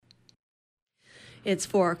It's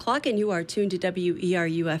 4 o'clock and you are tuned to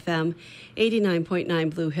WERU-FM,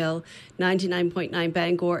 89.9 Blue Hill, 99.9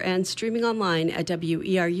 Bangor, and streaming online at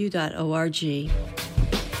weru.org.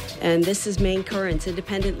 And this is Maine Currents,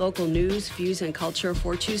 independent local news, views, and culture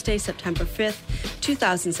for Tuesday, September 5th,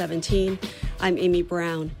 2017. I'm Amy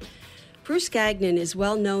Brown. Bruce Gagnon is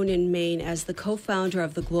well known in Maine as the co-founder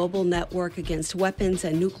of the Global Network Against Weapons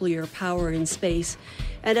and Nuclear Power in Space,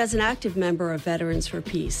 and as an active member of Veterans for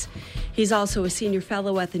Peace. He's also a senior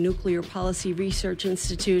fellow at the Nuclear Policy Research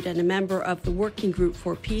Institute and a member of the Working Group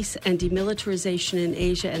for Peace and Demilitarization in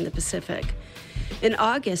Asia and the Pacific. In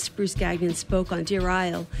August, Bruce Gagnon spoke on Deer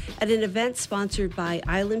Isle at an event sponsored by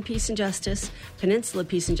Island Peace and Justice, Peninsula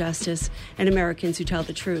Peace and Justice, and Americans Who Tell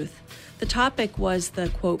the Truth. The topic was the,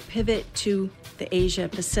 quote, pivot to the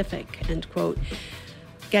Asia-Pacific, end quote.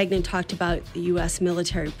 Gagnon talked about the U.S.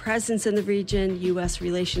 military presence in the region, U.S.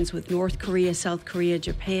 relations with North Korea, South Korea,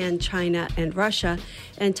 Japan, China, and Russia,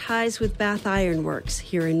 and ties with Bath Iron Works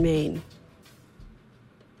here in Maine.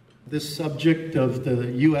 This subject of the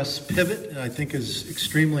U.S. pivot, I think, is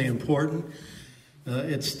extremely important.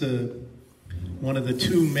 It's one of the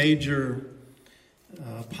two major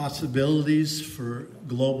possibilities for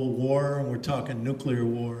global war, and we're talking nuclear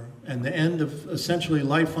war, and the end of essentially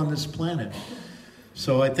life on this planet.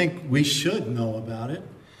 So I think we should know about it.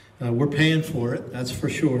 We're paying for it, that's for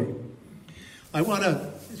sure. I want to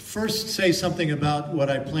first say something about what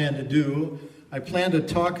I plan to do. I plan to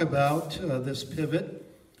talk about this pivot,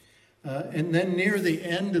 and then near the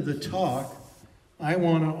end of the talk, I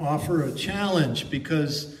want to offer a challenge,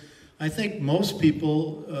 because I think most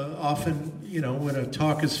people often, when a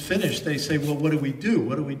talk is finished, they say, well, what do we do?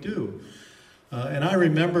 What do we do? And I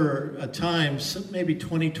remember a time, maybe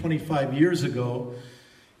 20, 25 years ago,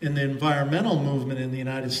 in the environmental movement in the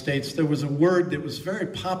United States, there was a word that was very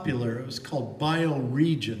popular. It was called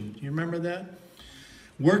bioregion. Do you remember that?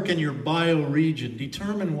 Work in your bioregion.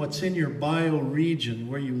 Determine what's in your bioregion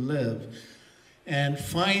where you live, and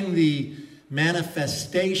find the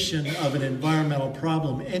manifestation of an environmental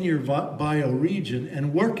problem in your bioregion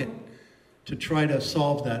and work it to try to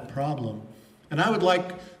solve that problem. And I would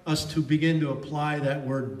like us to begin to apply that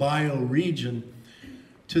word bioregion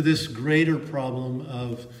to this greater problem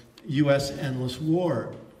of U.S. endless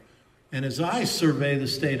war. And as I survey the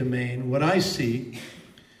state of Maine, what I see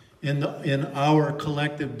in our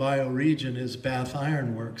collective bioregion is Bath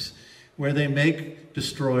Iron Works, where they make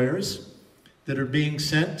destroyers that are being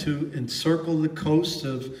sent to encircle the coast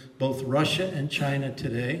of both Russia and China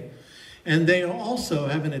today. And they also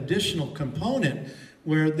have an additional component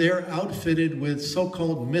where they're outfitted with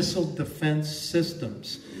so-called missile defense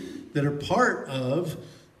systems that are part of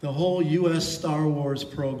the whole U.S. Star Wars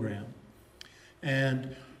program.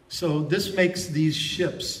 And so this makes these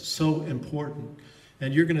ships so important.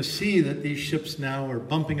 And you're going to see that these ships now are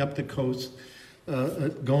bumping up the coast,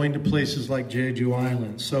 going to places like Jeju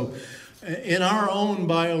Island. So in our own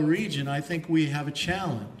bioregion, I think we have a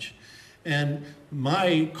challenge. And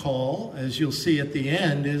my call, as you'll see at the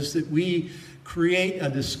end, is that we create a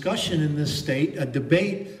discussion in this state, a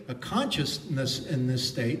debate, a consciousness in this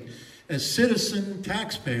state, as citizen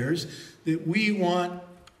taxpayers, that we want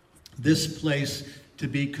this place to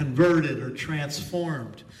be converted or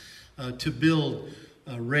transformed, to build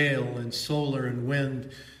rail and solar and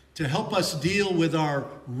wind, to help us deal with our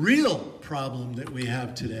real problem that we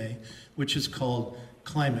have today, which is called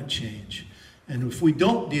climate change. And if we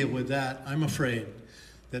don't deal with that, I'm afraid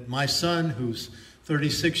that my son, who's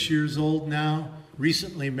 36 years old now,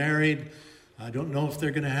 recently married, I don't know if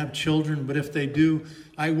they're going to have children, but if they do,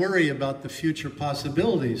 I worry about the future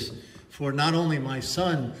possibilities for not only my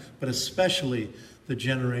son, but especially the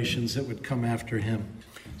generations that would come after him.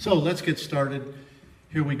 So let's get started.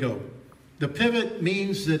 Here we go. The pivot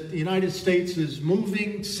means that the United States is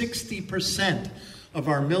moving 60% of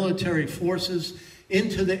our military forces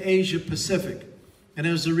into the Asia-Pacific. And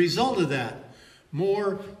as a result of that,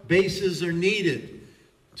 more bases are needed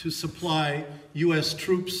to supply U.S.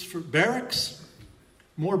 troops for barracks.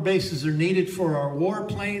 More bases are needed for our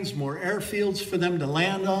warplanes, more airfields for them to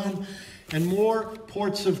land on, and more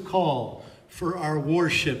ports of call for our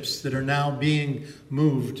warships that are now being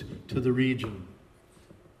moved to the region.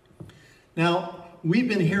 Now, we've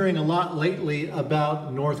been hearing a lot lately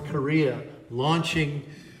about North Korea launching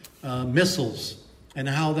missiles and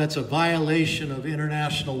how that's a violation of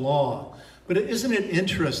international law. But isn't it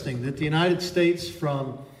interesting that the United States,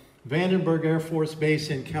 from Vandenberg Air Force Base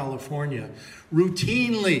in California,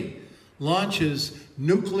 routinely launches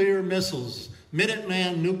nuclear missiles,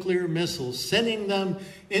 Minuteman nuclear missiles, sending them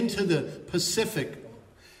into the Pacific,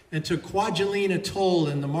 into Kwajalein Atoll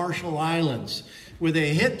in the Marshall Islands, where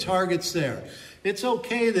they hit targets there. It's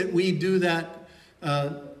okay that we do that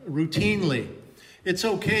routinely. It's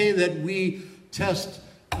okay that we test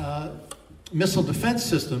missile defense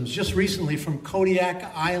systems just recently from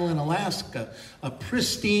Kodiak Island, Alaska, a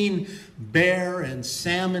pristine bear and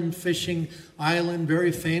salmon fishing island,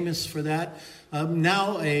 very famous for that.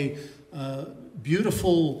 Now a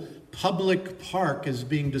beautiful public park is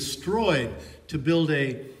being destroyed to build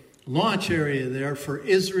a launch area there for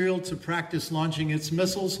Israel to practice launching its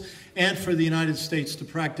missiles and for the United States to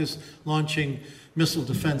practice launching missile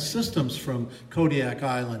defense systems from Kodiak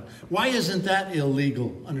Island. Why isn't that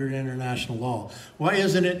illegal under international law? Why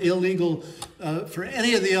isn't it illegal for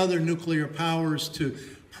any of the other nuclear powers to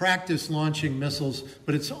practice launching missiles,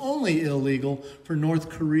 but it's only illegal for North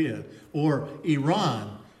Korea or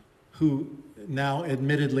Iran, who now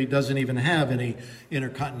admittedly doesn't even have any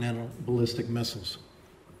intercontinental ballistic missiles?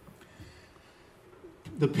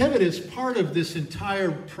 The pivot is part of this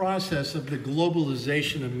entire process of the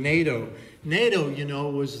globalization of NATO. NATO, you know,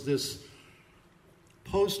 was this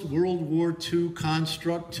post-World War II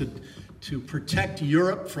construct to protect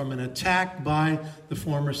Europe from an attack by the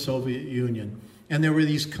former Soviet Union. And there were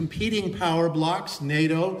these competing power blocks,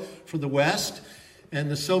 NATO for the West,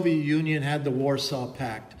 and the Soviet Union had the Warsaw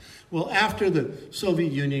Pact. Well, after the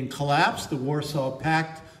Soviet Union collapsed, the Warsaw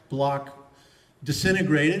Pact bloc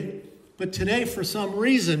disintegrated. But today, for some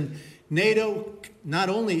reason, NATO not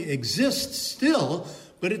only exists still,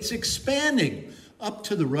 but it's expanding up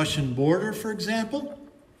to the Russian border, for example.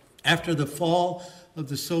 After the fall of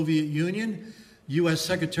the Soviet Union, U.S.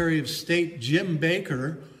 Secretary of State Jim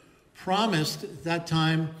Baker promised at that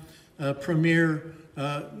time Premier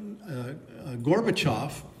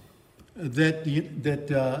Gorbachev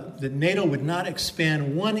that NATO would not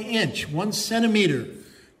expand 1 inch, 1 centimeter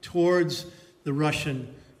towards the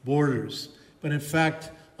Russian borders. But in fact,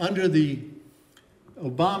 under the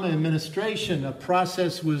Obama administration, a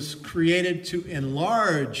process was created to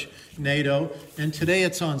enlarge NATO, and today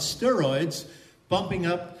it's on steroids, bumping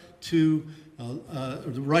up to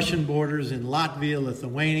the Russian borders in Latvia,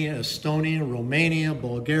 Lithuania, Estonia, Romania,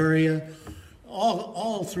 Bulgaria,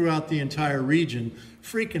 all throughout the entire region,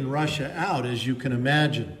 freaking Russia out, as you can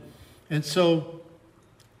imagine. And so,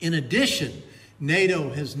 in addition, NATO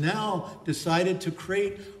has now decided to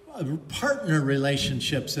create partner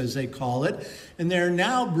relationships, as they call it, and they're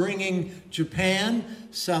now bringing Japan,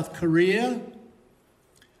 South Korea,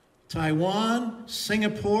 Taiwan,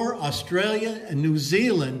 Singapore, Australia, and New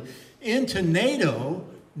Zealand into NATO.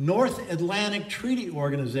 North Atlantic Treaty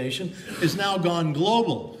Organization has now gone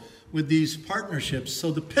global with these partnerships.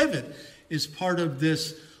 So the pivot is part of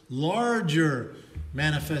this larger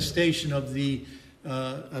manifestation of the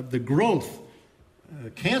growth,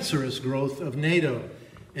 cancerous growth of NATO.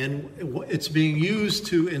 And it's being used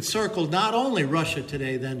to encircle not only Russia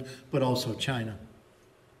today then, but also China.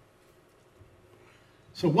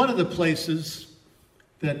 So one of the places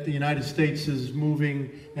that the United States is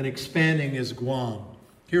moving and expanding is Guam.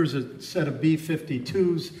 Here's a set of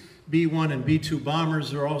B-52s. B-1 and B-2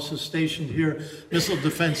 bombers are also stationed here. Missile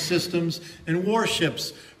defense systems and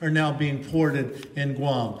warships are now being ported in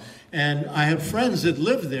Guam. And I have friends that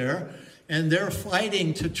live there, and they're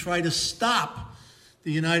fighting to try to stop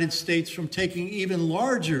the United States from taking even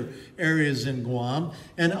larger areas in Guam,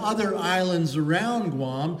 and other islands around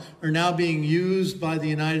Guam are now being used by the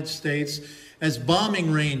United States as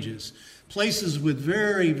bombing ranges, places with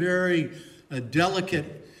very, very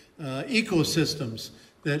delicate ecosystems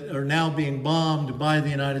that are now being bombed by the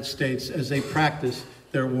United States as they practice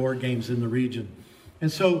their war games in the region.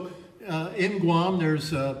 And so in Guam,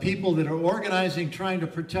 there's people that are organizing, trying to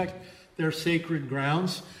protect their sacred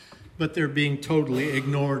grounds, but they're being totally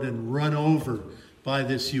ignored and run over by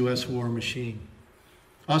this U.S. war machine.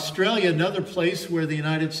 Australia, another place where the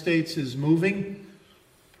United States is moving.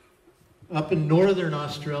 Up in northern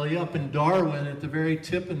Australia, up in Darwin, at the very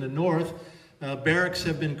tip in the north, barracks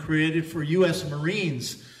have been created for U.S.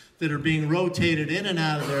 Marines that are being rotated in and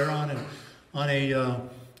out of there on a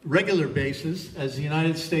regular basis as the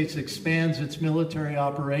United States expands its military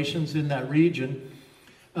operations in that region.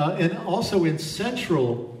 And also in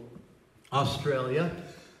central Australia,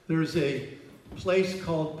 there's a place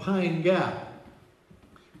called Pine Gap.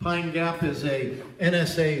 Pine Gap is a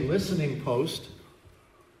NSA listening post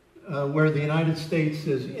where the United States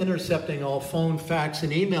is intercepting all phone, fax,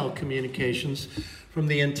 and email communications from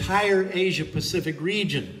the entire Asia-Pacific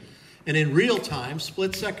region. And in real time,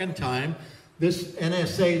 split-second time, this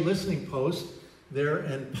NSA listening post there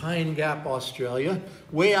in Pine Gap, Australia,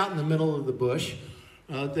 way out in the middle of the bush,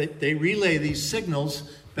 they relay these signals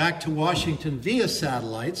back to Washington via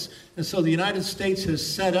satellites. And so the United States has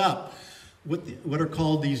set up what are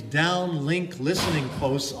called these downlink listening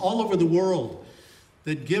posts all over the world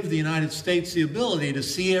that give the United States the ability to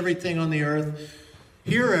see everything on the earth,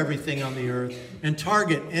 hear everything on the earth, and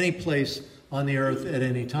target any place on the earth at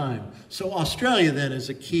any time. So Australia then is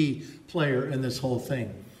a key player in this whole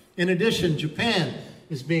thing. In addition, Japan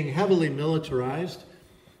is being heavily militarized.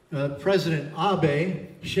 President Abe,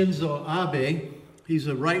 Shinzo Abe, he's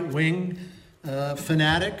a right-wing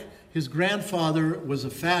fanatic. His grandfather was a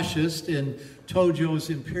fascist in Tojo's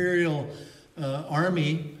imperial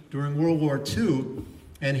army during World War II,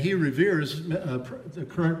 and he reveres, the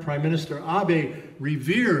current Prime Minister Abe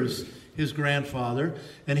reveres his grandfather,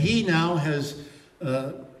 and he now has,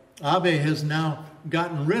 Abe has now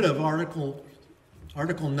gotten rid of Article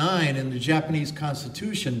 9 in the Japanese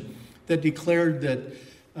Constitution that declared that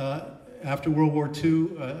after World War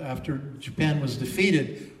II, after Japan was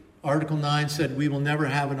defeated, Article 9 said we will never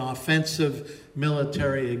have an offensive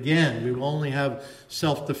military again. We will only have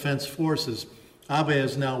self-defense forces. Abe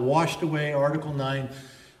has now washed away Article 9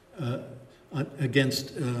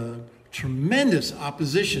 against tremendous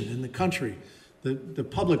opposition in the country. The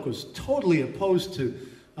public was totally opposed to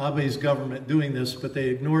Abe's government doing this, but they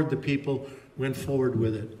ignored the people, went forward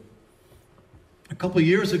with it. A couple of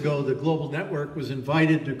years ago, the Global Network was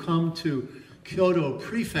invited to come to Kyoto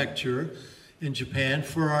Prefecture in Japan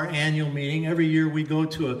for our annual meeting. Every year we go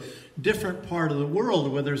to a different part of the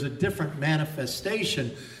world where there's a different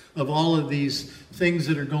manifestation of all of these things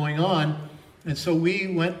that are going on. And so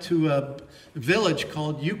we went to a village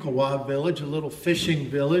called Yukawa Village, a little fishing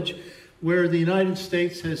village, where the United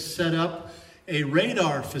States has set up a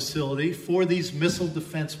radar facility for these missile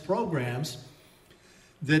defense programs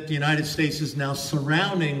that the United States is now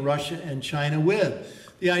surrounding Russia and China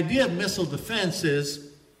with. The idea of missile defense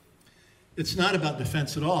is, it's not about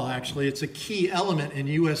defense at all, actually. It's a key element in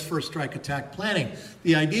U.S. first strike attack planning.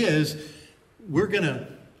 The idea is we're going to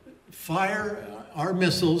fire our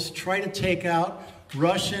missiles, try to take out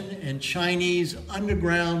Russian and Chinese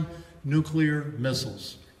underground nuclear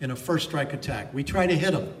missiles in a first strike attack. We try to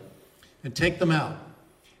hit them and take them out.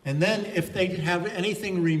 And then if they have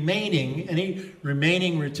anything remaining, any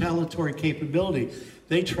remaining retaliatory capability,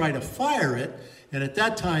 they try to fire it. And at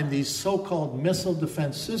that time, these so-called missile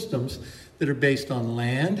defense systems that are based on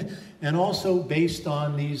land and also based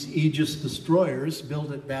on these Aegis destroyers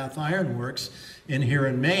built at Bath Iron Works here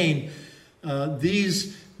in Maine,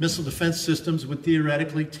 these missile defense systems would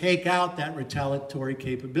theoretically take out that retaliatory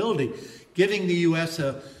capability, giving the U.S.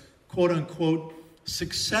 a quote-unquote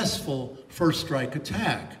successful first strike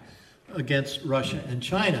attack against Russia and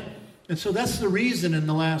China. And so that's the reason in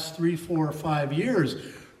the last 3, 4, or 5 years,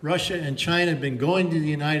 Russia and China have been going to the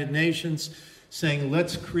United Nations saying,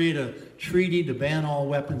 let's create a treaty to ban all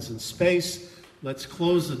weapons in space. Let's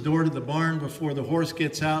close the door to the barn before the horse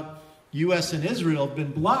gets out. U.S. and Israel have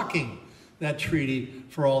been blocking that treaty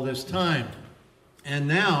for all this time. And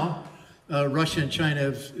now Russia and China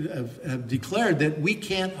have declared that we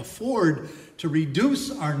can't afford to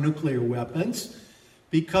reduce our nuclear weapons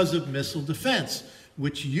because of missile defense,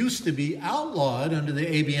 which used to be outlawed under the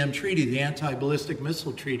ABM Treaty, the Anti-Ballistic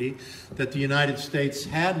Missile Treaty that the United States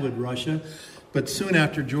had with Russia. But soon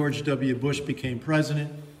after George W. Bush became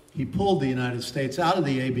president, he pulled the United States out of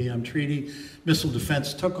the ABM Treaty. Missile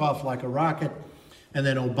defense took off like a rocket. And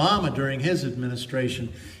then Obama, during his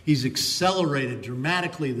administration, he's accelerated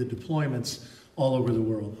dramatically the deployments all over the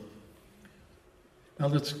world. Now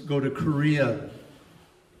let's go to Korea.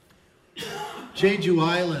 Jeju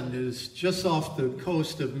Island is just off the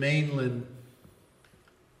coast of mainland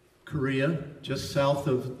Korea, just south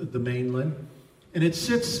of the mainland. And it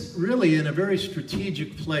sits really in a very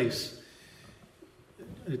strategic place.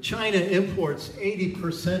 China imports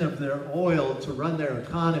 80% of their oil to run their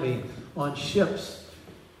economy on ships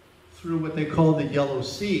through what they call the Yellow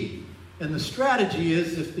Sea. And the strategy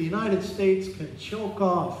is if the United States can choke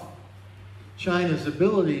off China's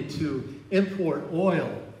ability to import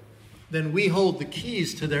oil, then we hold the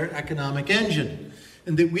keys to their economic engine.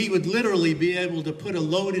 And that we would literally be able to put a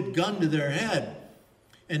loaded gun to their head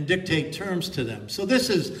and dictate terms to them. So this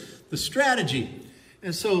is the strategy.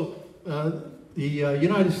 And so the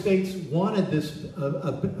United States wanted this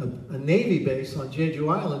a Navy base on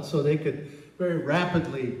Jeju Island so they could very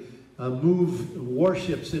rapidly move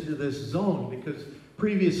warships into this zone, because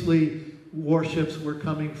previously warships were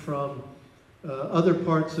coming from other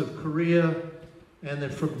parts of Korea and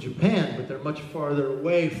then from Japan, but they're much farther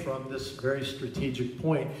away from this very strategic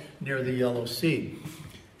point near the Yellow Sea.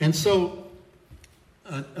 And so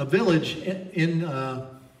a village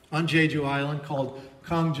on Jeju Island called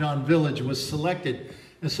Kangjeon Village was selected.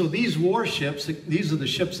 And so these warships, these are the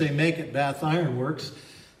ships they make at Bath Iron Works,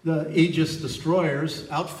 the Aegis destroyers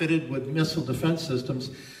outfitted with missile defense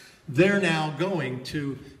systems, they're now going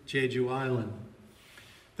to Jeju Island.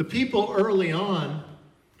 The people early on,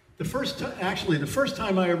 the first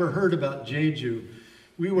time I ever heard about Jeju,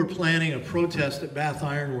 we were planning a protest at Bath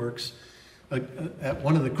Iron Works at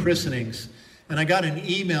one of the christenings, and I got an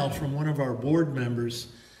email from one of our board members,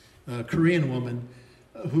 a Korean woman,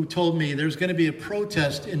 who told me there's going to be a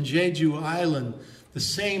protest in Jeju Island the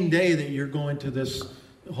same day that you're going to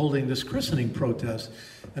holding this christening protest.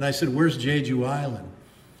 And I said, where's Jeju Island?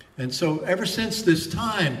 And so ever since this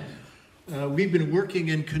time, we've been working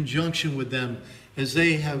in conjunction with them as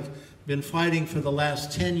they have been fighting for the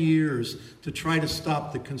last 10 years to try to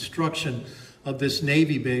stop the construction of this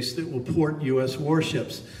Navy base that will port U.S.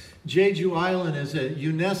 warships. Jeju Island is a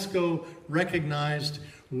UNESCO-recognized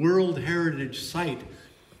World Heritage Site.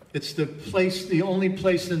 It's the only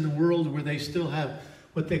place in the world where they still have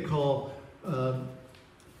what they call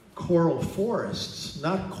coral forests,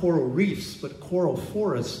 not coral reefs, but coral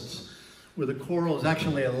forests, where the coral is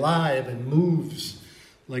actually alive and moves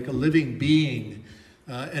like a living being.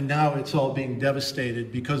 And now it's all being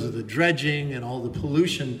devastated because of the dredging and all the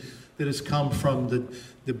pollution that has come from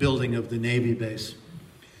the building of the Navy base.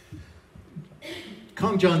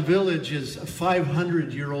 Kongjan Village is a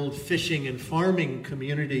 500-year-old fishing and farming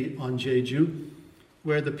community on Jeju,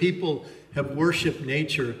 where the people have worshipped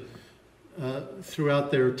nature throughout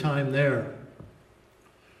their time there.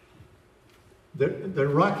 The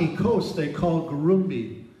rocky coast they call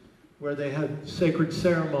Gurumbi, where they had sacred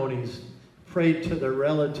ceremonies, prayed to their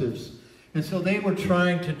relatives. And so they were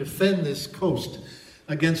trying to defend this coast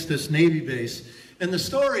against this Navy base. And the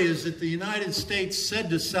story is that the United States said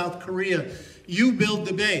to South Korea, you build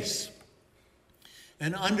the base.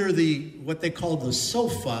 And under what they called the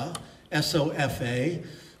SOFA, S-O-F-A,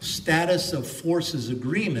 Status of Forces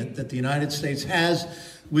Agreement that the United States has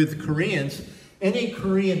with Koreans, any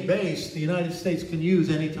Korean base the United States can use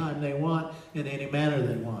anytime they want, in any manner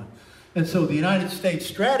they want. And so the United States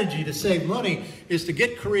strategy to save money is to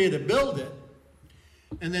get Korea to build it.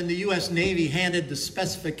 And then the U.S. Navy handed the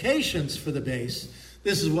specifications for the base.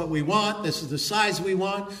 This is what we want. This is the size we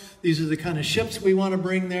want. These are the kind of ships we want to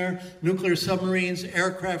bring there. Nuclear submarines,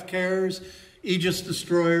 aircraft carriers, Aegis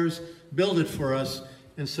destroyers. Build it for us.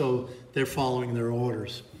 And so they're following their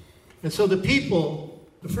orders. And so the people,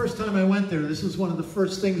 the first time I went there, this is one of the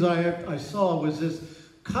first things I saw was this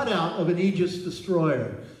cutout of an Aegis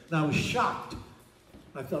destroyer. And I was shocked.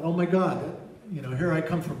 I thought, oh my God, here I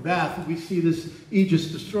come from Bath. We see this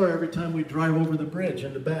Aegis destroyer every time we drive over the bridge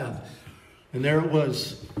into Bath. And there it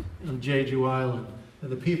was on Jeju Island.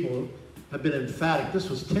 And the people have been emphatic. This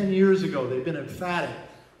was 10 years ago. They've been emphatic.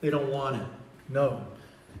 They don't want it. No.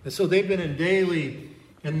 And so they've been in daily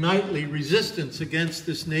and nightly resistance against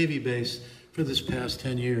this Navy base for this past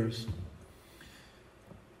 10 years.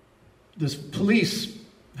 This police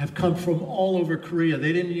have come from all over Korea.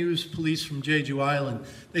 They didn't use police from Jeju Island.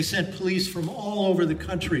 They sent police from all over the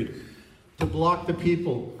country to block the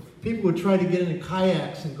people. People would try to get into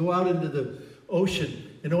kayaks and go out into the ocean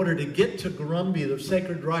in order to get to Gurumbi, the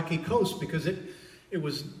sacred rocky coast, because it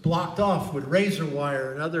was blocked off with razor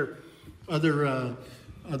wire and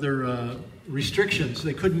other restrictions.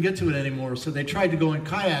 They couldn't get to it anymore, so they tried to go in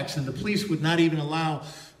kayaks, and the police would not even allow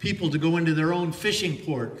people to go into their own fishing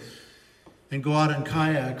port and go out in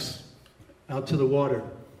kayaks out to the water.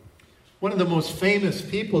 One of the most famous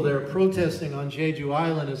people there protesting on Jeju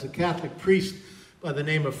Island is a Catholic priest by the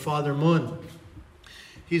name of Father Mun.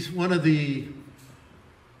 He's one of the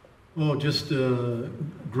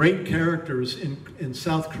great characters in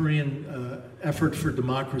South Korean effort for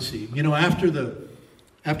democracy.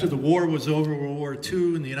 After the war was over, World War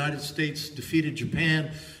II, and the United States defeated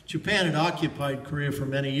Japan, Japan had occupied Korea for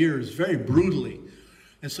many years, very brutally.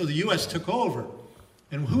 And so the U.S. took over.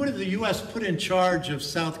 And who did the U.S. put in charge of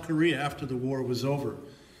South Korea after the war was over?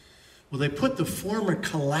 Well, they put the former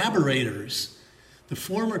collaborators, the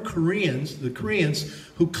former Koreans, the Koreans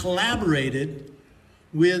who collaborated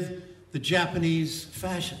with the Japanese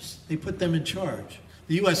fascists. They put them in charge.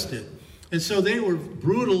 The U.S. did. And so they were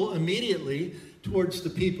brutal immediately towards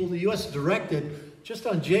the people. The U.S. directed, just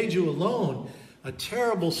on Jeju alone, a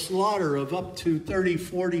terrible slaughter of up to 30,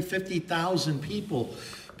 40, 50,000 people,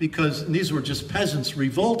 because these were just peasants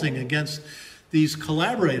revolting against these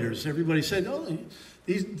collaborators. Everybody said, oh,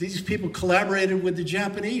 these people collaborated with the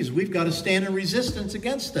Japanese. We've got to stand in resistance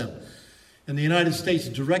against them. And the United States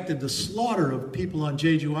directed the slaughter of people on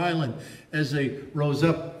Jeju Island as they rose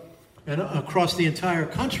up. And across the entire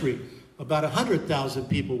country, about 100,000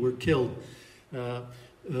 people were killed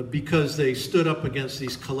because they stood up against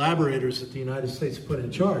these collaborators that the United States put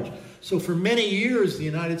in charge. So for many years, the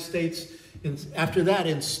United States, after that,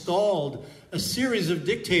 installed a series of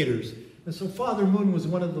dictators. And so Father Moon was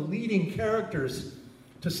one of the leading characters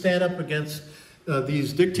to stand up against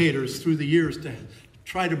these dictators through the years to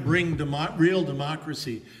try to bring real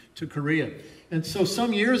democracy to Korea. And so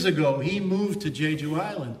some years ago, he moved to Jeju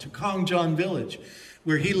Island, to Kangjeon Village,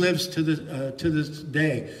 where he lives to this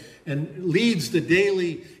day, and leads the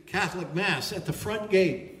daily Catholic Mass at the front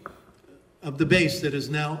gate of the base that is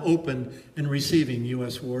now open and receiving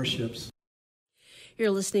U.S. warships.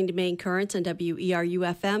 You're listening to Maine Currents on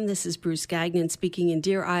WERU-FM. This is Bruce Gagnon speaking in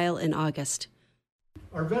Deer Isle in August.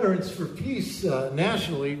 Our Veterans for Peace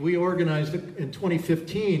nationally, we organized in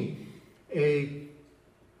 2015 a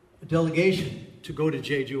delegation to go to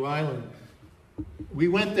Jeju Island. We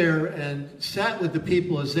went there and sat with the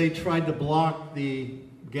people as they tried to block the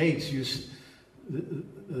gates,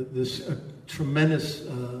 this tremendous,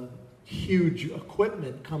 huge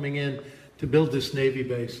equipment coming in to build this Navy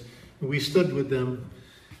base. We stood with them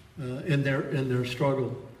in their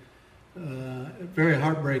struggle. Very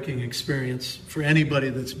heartbreaking experience for anybody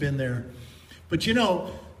that's been there. But you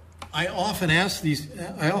know, I often ask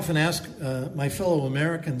my fellow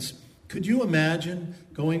Americans, could you imagine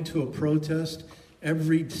going to a protest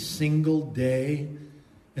every single day,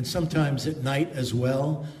 and sometimes at night as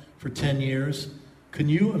well, for 10 years? Can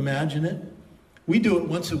you imagine it? We do it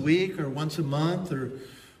once a week or once a month or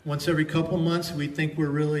once every couple months. We think we're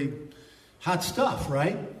really hot stuff,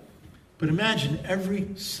 right? But imagine every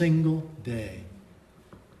single day.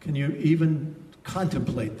 Can you even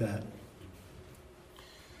contemplate that?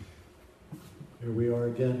 Here we are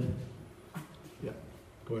again. Yeah,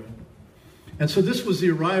 go ahead. And so this was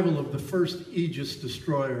the arrival of the first Aegis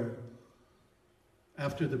destroyer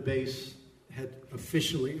after the base had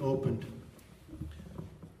officially opened.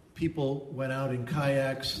 People went out in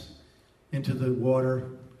kayaks into the water.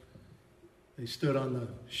 They stood on the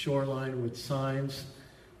shoreline with signs.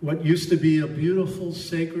 What used to be a beautiful,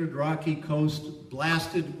 sacred, rocky coast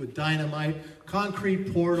blasted with dynamite,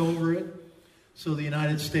 concrete poured over it, so the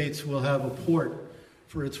United States will have a port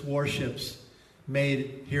for its warships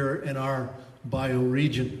made here in our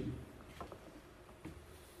bioregion.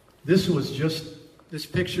 This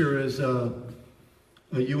picture is a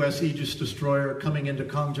U.S. Aegis destroyer coming into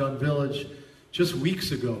Kangjeon Village just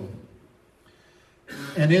weeks ago.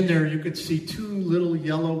 And in there you could see two little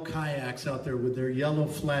yellow kayaks out there with their yellow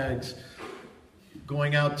flags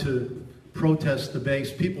going out to protest the base.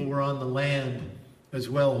 People were on the land as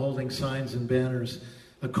well, holding signs and banners.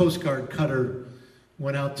 A Coast Guard cutter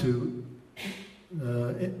went out to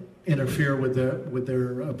interfere with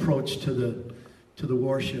their approach to the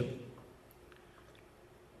warship.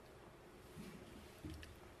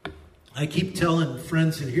 I keep telling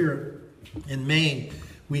friends in here in Maine,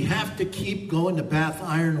 we have to keep going to Bath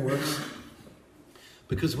Iron Works,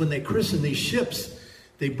 because when they christen these ships,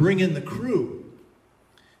 they bring in the crew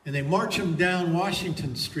and they march them down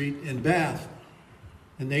Washington Street in Bath,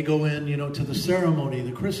 and they go in, to the ceremony,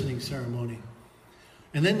 the christening ceremony.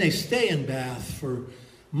 And then they stay in Bath for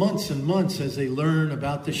months and months as they learn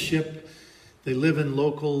about the ship. They live in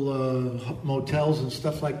local motels and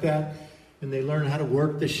stuff like that, and they learn how to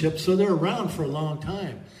work the ship, so they're around for a long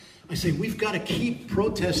time. I say, we've got to keep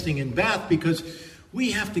protesting in Bath because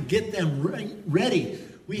we have to get them ready.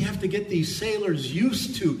 We have to get these sailors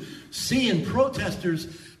used to seeing protesters,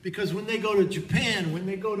 because when they go to Japan, when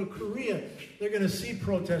they go to Korea, they're going to see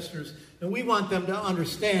protesters, and we want them to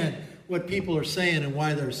understand what people are saying and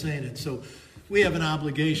why they're saying it. So we have an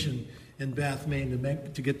obligation in Bath, Maine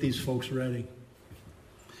to get these folks ready.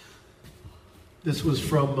 This was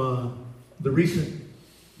from the recent...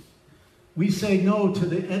 We say no to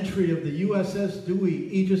the entry of the USS Dewey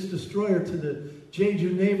Aegis destroyer to the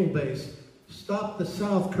Jeju Naval Base. Stop the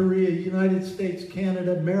South Korea, United States,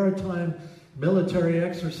 Canada maritime military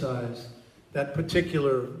exercise. That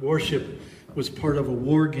particular warship was part of a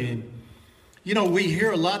war game. We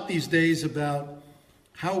hear a lot these days about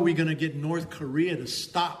how are we going to get North Korea to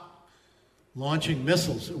stop launching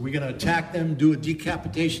missiles. Are we going to attack them, do a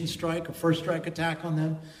decapitation strike, a first strike attack on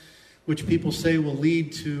them, which people say will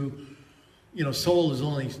lead to... Seoul is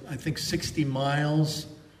only, I think, 60 miles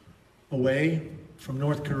away from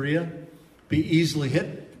North Korea. Be easily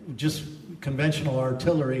hit, just conventional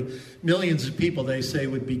artillery. Millions of people, they say,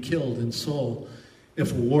 would be killed in Seoul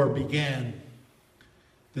if a war began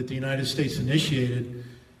that the United States initiated.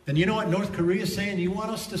 And you know what North Korea is saying? You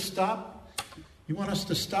want us to stop? You want us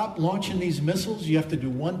to stop launching these missiles? You have to do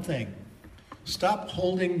one thing. Stop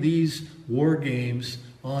holding these war games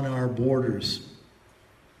on our borders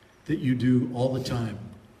that you do all the time.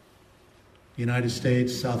 the United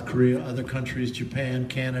States, South Korea, other countries, Japan,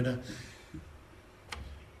 Canada.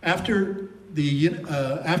 After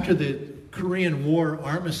the Korean War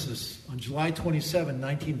armistice on July 27,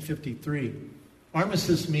 1953,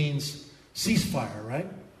 armistice means ceasefire, right?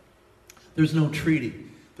 There's no treaty.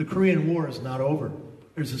 The Korean War is not over.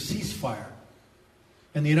 There's a ceasefire.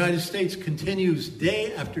 And the United States continues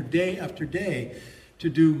day after day after day to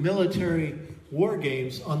do military war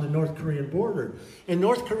games on the North Korean border. And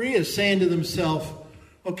North Korea is saying to themselves,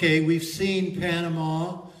 okay, we've seen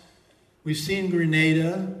Panama, we've seen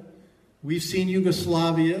Grenada, we've seen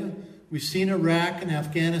Yugoslavia, we've seen Iraq and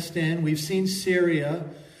Afghanistan, we've seen Syria.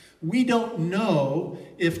 We don't know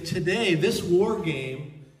if today this war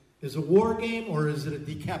game is a war game or is it a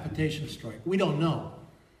decapitation strike. We don't know.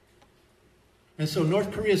 And so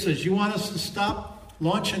North Korea says, you want us to stop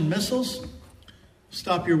launching missiles?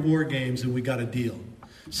 Stop your war games and we got a deal.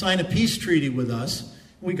 Sign a peace treaty with us,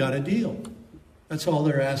 we got a deal. That's all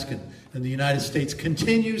they're asking. And the United States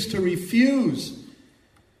continues to refuse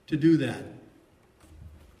to do that.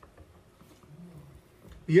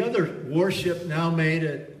 The other warship now made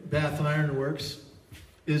at Bath Iron Works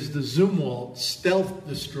is the Zumwalt stealth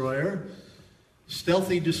destroyer.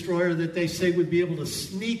 Stealthy destroyer that they say would be able to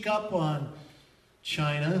sneak up on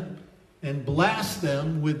China and blast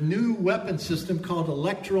them with new weapon system called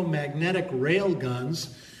electromagnetic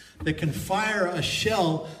railguns that can fire a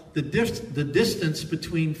shell the distance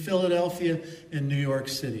between Philadelphia and New York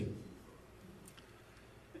City.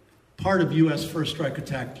 Part of U.S. first strike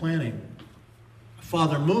attack planning.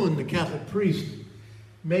 Father Moon, the Catholic priest,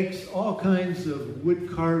 makes all kinds of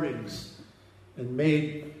wood carvings and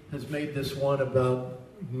has made this one about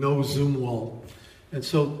no Zumwalt. And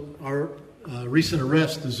so our recent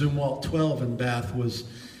arrest, the Zumwalt 12 in Bath, was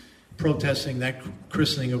protesting that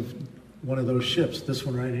christening of one of those ships, this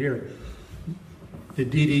one right here. The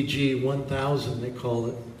DDG 1000, they call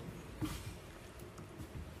it.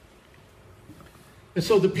 And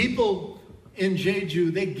so the people in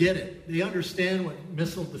Jeju, they get it. They understand what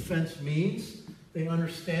missile defense means. They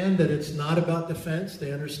understand that it's not about defense.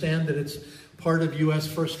 They understand that it's part of U.S.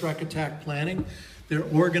 first strike attack planning. They're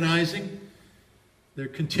organizing. They're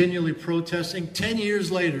continually protesting. 10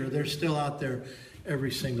 years later, they're still out there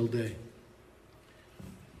every single day.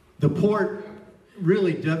 The port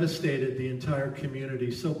really devastated the entire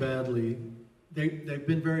community so badly. They've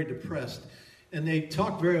been very depressed. And they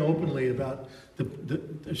talk very openly about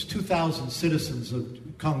there's 2,000 citizens of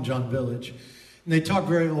Kongjong Village. And they talk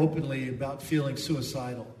very openly about feeling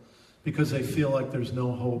suicidal because they feel like there's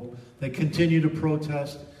no hope. They continue to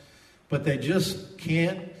protest, but they just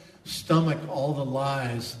can't stomach all the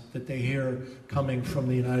lies that they hear coming from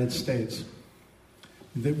the United States.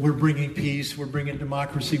 That we're bringing peace, we're bringing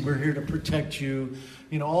democracy, we're here to protect you.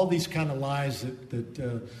 You know, all these kind of lies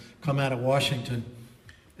that come out of Washington.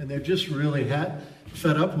 And they're just really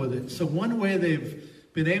fed up with it. So one way they've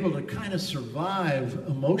been able to kind of survive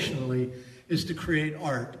emotionally is to create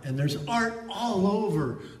art. And there's art all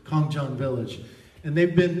over Kongjong Village. And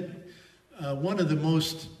they've been one of the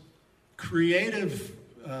most creative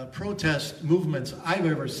protest movements I've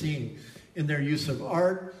ever seen in their use of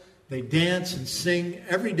art. They dance and sing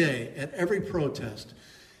every day at every protest.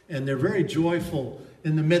 And they're very joyful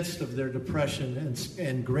in the midst of their depression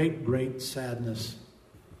and great, great sadness.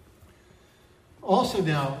 Also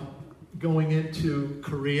now, going into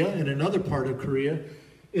Korea, and another part of Korea,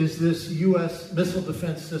 is this U.S. missile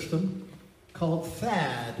defense system called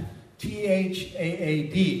THAAD,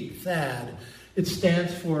 T-H-A-A-D, THAAD. It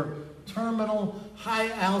stands for Terminal High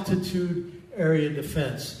Altitude Area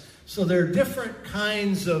Defense. So there are different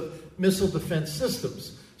kinds of missile defense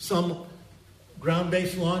systems. Some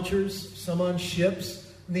ground-based launchers, some on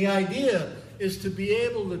ships. And the idea is to be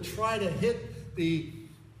able to try to hit the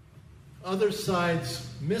other side's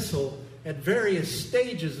missile at various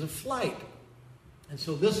stages of flight. And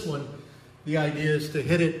so this one, the idea is to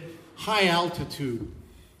hit it high altitude.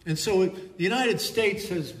 And so the United States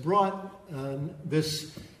has brought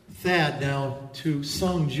this THAAD now to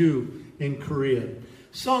Songju in Korea.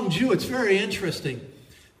 Songju, it's very interesting.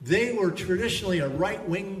 They were traditionally a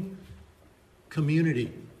right-wing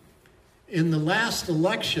community. In the last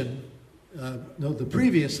election, the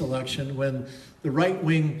previous election, when the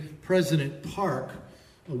right-wing President Park,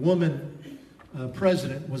 a woman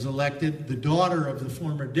president, was elected, the daughter of the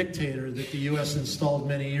former dictator that the U.S. installed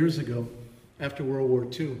many years ago after World War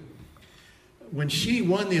II. When she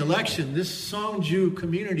won the election, this Songju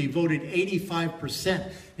community voted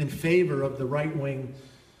 85% in favor of the right-wing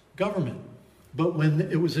government. But when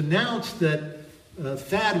it was announced that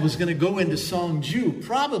THAAD was going to go into Songju,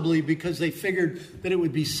 probably because they figured that it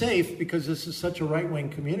would be safe, because this is such a right-wing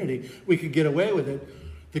community, we could get away with it.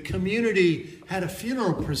 The community had a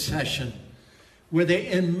funeral procession where they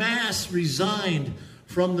en masse resigned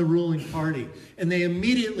from the ruling party, and they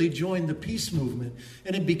immediately joined the peace movement,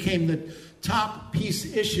 and it became the top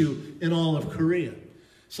peace issue in all of Korea.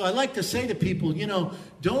 So I like to say to people,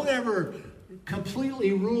 don't ever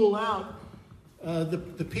completely rule out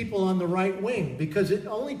the people on the right wing, because it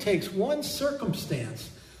only takes one circumstance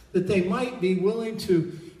that they might be willing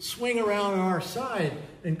to swing around on our side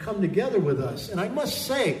and come together with us. And I must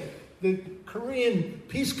say, the Korean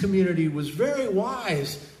peace community was very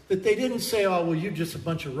wise that they didn't say, oh, well, you're just a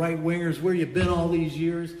bunch of right-wingers. Where you been all these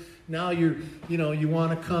years? Now you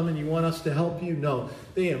want to come and you want us to help you? No,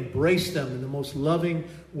 they embraced them in the most loving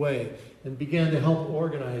way and began to help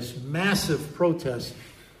organize massive protests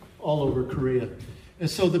all over Korea. And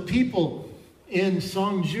so the people in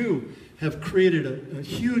Songju have created a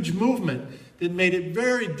huge movement that made it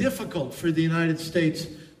very difficult for the United States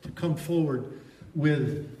to come forward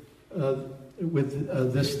with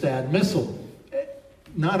this THAAD missile.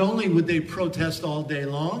 Not only would they protest all day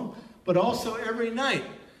long, but also every night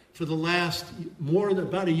for the last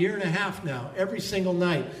about a year and a half now. Every single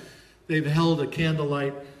night they've held a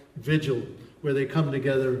candlelight vigil where they come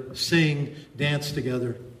together, sing, dance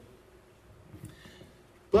together.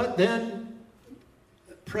 But then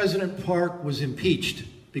President Park was impeached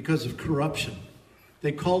because of corruption.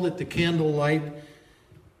 They called it the Candlelight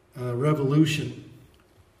Revolution.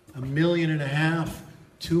 1.5 million,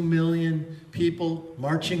 2 million people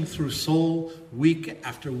marching through Seoul week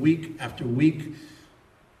after week after week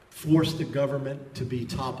forced the government to be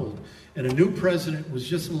toppled. And a new president was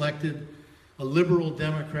just elected, a liberal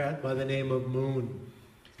Democrat by the name of Moon.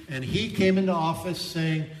 And he came into office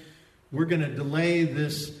saying, we're going to delay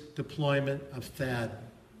this deployment of THAAD.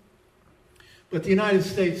 But the United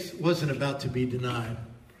States wasn't about to be denied.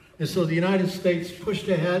 And so the United States pushed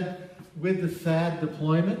ahead with the THAAD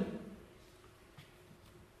deployment.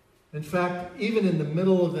 In fact, even in the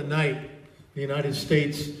middle of the night, the United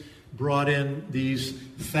States brought in these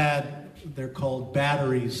THAAD, they're called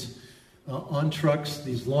batteries, on trucks,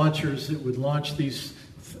 these launchers that would launch these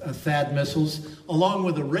THAAD missiles, along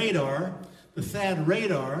with a radar, the THAAD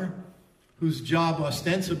radar, whose job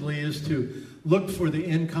ostensibly is to look for the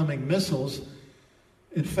incoming missiles.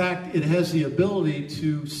 In fact, it has the ability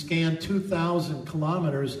to scan 2,000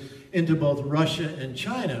 kilometers into both Russia and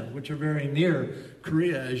China, which are very near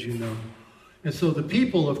Korea, as you know. And so the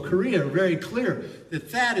people of Korea are very clear that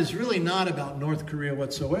THAAD is really not about North Korea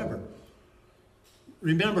whatsoever.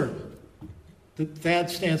 Remember, the THAAD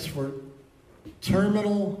stands for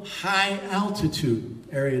Terminal High Altitude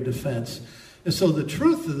Area Defense. And so the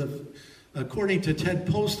truth of according to Ted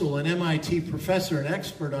Postal, an MIT professor and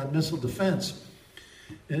expert on missile defense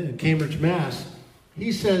in Cambridge, Mass.,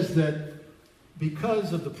 he says that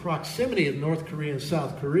because of the proximity of North Korea and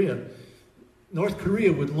South Korea, North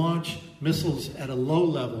Korea would launch missiles at a low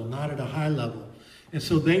level, not at a high level. And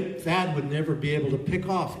so THAAD would never be able to pick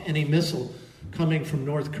off any missile coming from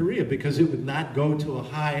North Korea because it would not go to a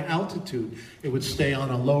high altitude. It would stay on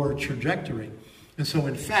a lower trajectory. And so,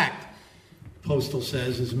 in fact, Postal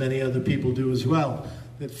says, as many other people do as well,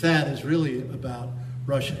 that THAAD is really about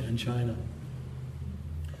Russia and China.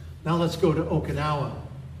 Now let's go to Okinawa.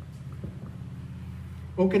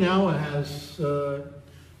 Okinawa has,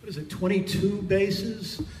 22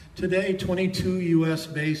 bases today, 22 U.S.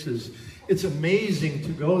 bases. It's amazing to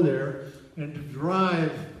go there and to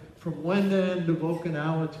drive from one end of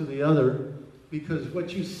Okinawa to the other, because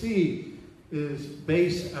what you see is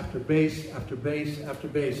base after base after base after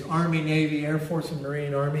base. Army, Navy, Air Force and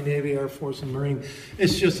Marine, Army, Navy, Air Force and Marine.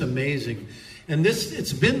 It's just amazing. And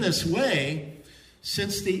it's been this way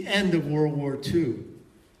since the end of World War II.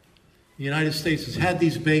 The United States has had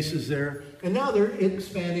these bases there, and now they're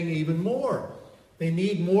expanding even more. They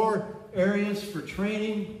need more areas for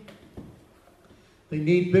training. They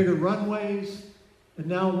need bigger runways. And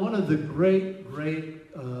now one of the great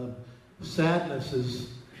sadnesses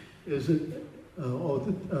is that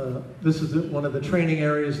this is one of the training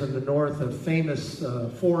areas in the north, a famous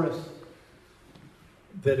forest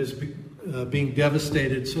that is being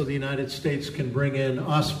devastated so the United States can bring in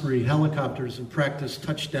Osprey helicopters and practice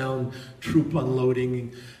touchdown troop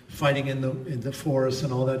unloading, fighting in the forest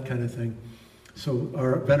and all that kind of thing. So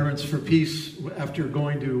our Veterans for Peace, after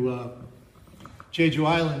going to Jeju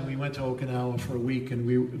Island, we went to Okinawa for a week, and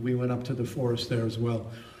we went up to the forest there as well.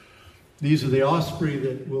 These are the Osprey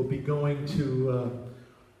that will be going to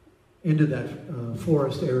into that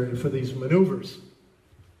forest area for these maneuvers.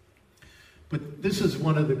 But this is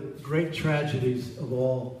one of the great tragedies of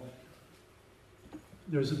all.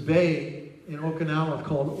 There's a bay in Okinawa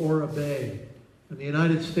called Ora Bay. And the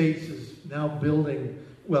United States is now building,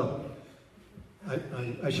 well,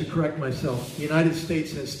 I should correct myself. The United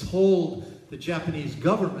States has told the Japanese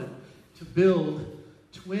government to build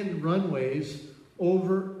twin runways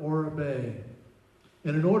over Ora Bay.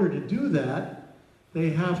 And in order to do that, they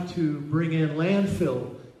have to bring in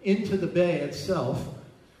landfill into the bay itself,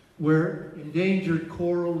 where endangered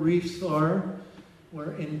coral reefs are,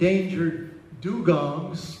 where endangered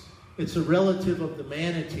dugongs, it's a relative of the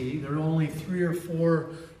manatee. There are only 3 or 4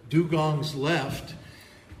 dugongs left.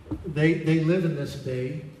 They live in this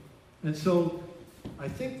bay. And so I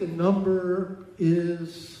think the number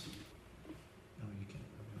is,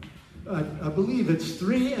 I believe it's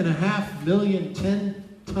 3.5 million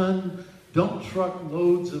 10-ton dump truck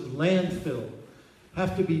loads of landfill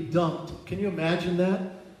have to be dumped. Can you imagine that?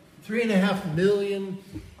 3.5 million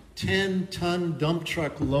 10-ton dump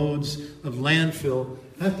truck loads of landfill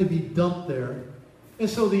have to be dumped there. And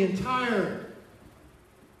so the entire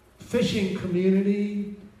fishing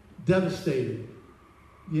community devastated.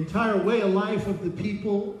 The entire way of life of the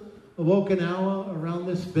people of Okinawa around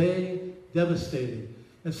this bay devastated.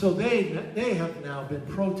 And so they have now been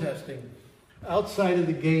protesting outside of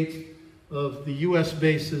the gates of the U.S.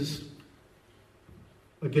 bases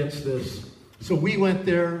against this. So we went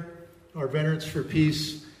there, our Veterans for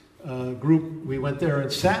Peace group, we went there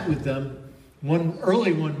and sat with them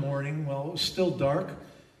early one morning while it was still dark.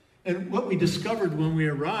 And what we discovered when we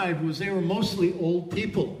arrived was they were mostly old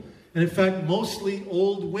people. And in fact, mostly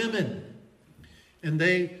old women. And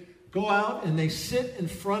they go out and they sit in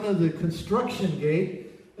front of the construction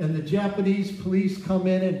gate, and the Japanese police come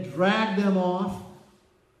in and drag them off.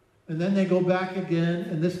 And then they go back again,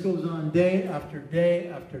 and this goes on day after day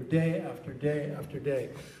after day after day after day.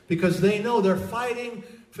 Because they know they're fighting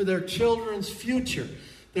for their children's future.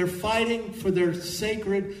 They're fighting for their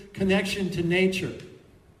sacred connection to nature.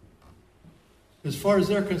 As far as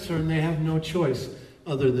they're concerned, they have no choice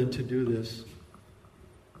other than to do this.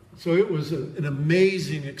 So it was an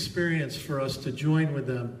amazing experience for us to join with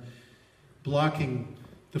them, blocking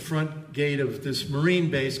the front gate of this Marine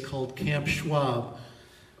base called Camp Schwab,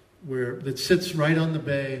 that sits right on the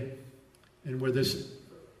bay and where this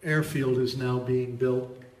airfield is now being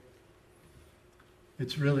built.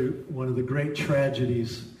 It's really one of the great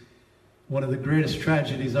tragedies, one of the greatest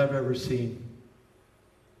tragedies I've ever seen.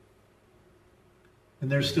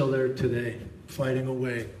 And they're still there today, fighting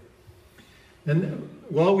away. And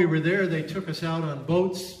while we were there, they took us out on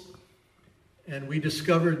boats, and we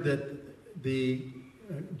discovered that the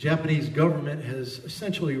Japanese government has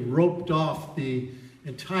essentially roped off the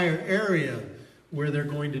entire area where they're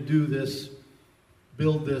going to do this,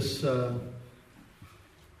 build this.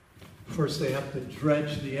 First, they have to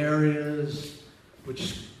dredge the areas,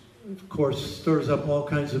 which, of course, stirs up all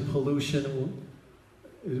kinds of pollution.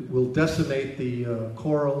 It will decimate the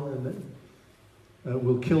coral, and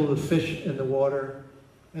will kill the fish in the water.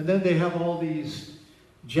 And then they have all these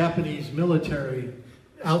Japanese military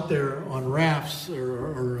out there on rafts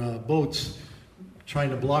or boats trying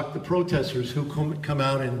to block the protesters who come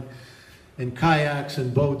out in kayaks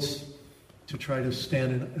and boats to try to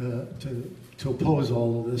stand to oppose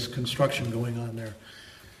all of this construction going on there.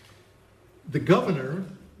 The governor,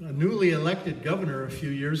 a newly elected governor a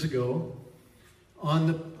few years ago, on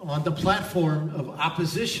the platform of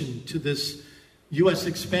opposition to this U.S.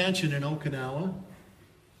 expansion in Okinawa,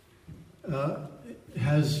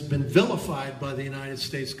 has been vilified by the United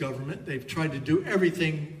States government. They've tried to do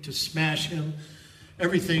everything to smash him,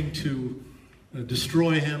 everything to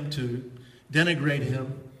destroy him, to denigrate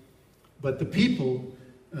him. But the people,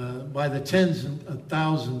 by the tens of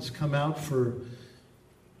thousands, come out for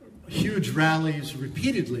huge rallies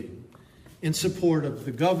repeatedly in support of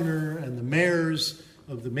the governor and the mayors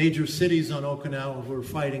of the major cities on Okinawa who are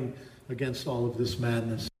fighting against all of this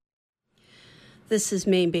madness. This is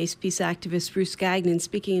Maine-based peace activist Bruce Gagnon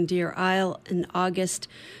speaking in Deer Isle in August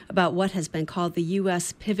about what has been called the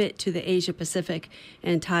U.S. pivot to the Asia-Pacific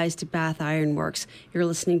and ties to Bath Iron Works. You're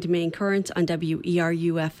listening to Maine Currents on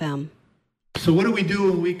WERU-FM. So what do we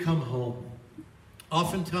do when we come home?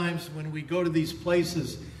 Oftentimes when we go to these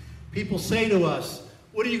places, people say to us,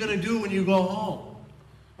 what are you going to do when you go home?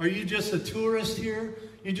 Are you just a tourist here?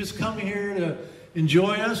 You just come here to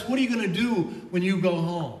enjoy us? What are you going to do when you go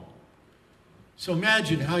home? So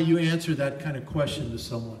imagine how you answer that kind of question to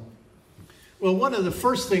someone. Well, one of the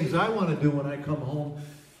first things I want to do when I come home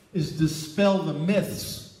is dispel the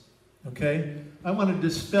myths, okay? I want to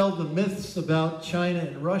dispel the myths about China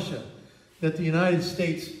and Russia that the United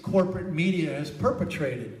States corporate media has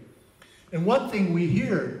perpetrated. And one thing we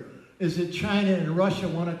hear is that China and Russia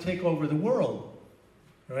want to take over the world,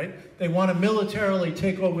 right? They want to militarily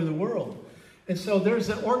take over the world. And so there's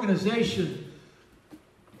an organization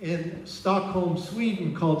in Stockholm,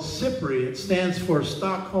 Sweden called SIPRI. It stands for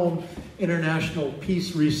Stockholm International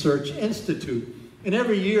Peace Research Institute. And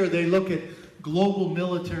every year they look at global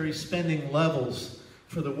military spending levels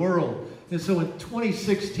for the world. And so in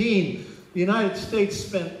 2016, the United States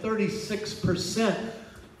spent 36%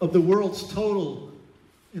 of the world's total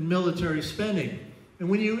in military spending. And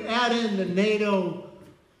when you add in the NATO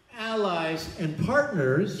allies and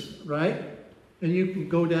partners, right? And you can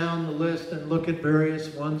go down the list and look at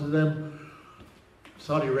various ones of them.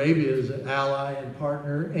 Saudi Arabia is an ally and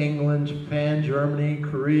partner. England, Japan, Germany,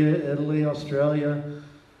 Korea, Italy, Australia,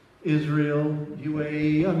 Israel,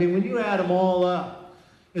 UAE. I mean, when you add them all up,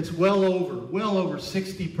 it's well over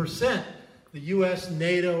 60%. The U.S.,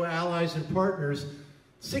 NATO, allies, and partners,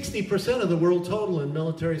 60% of the world total in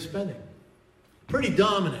military spending. Pretty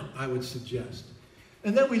dominant, I would suggest.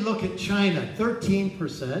 And then we look at China,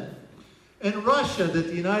 13%. And Russia, that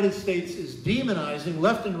the United States is demonizing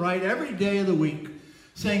left and right every day of the week,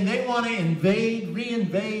 saying they want to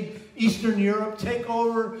reinvade Eastern Europe, take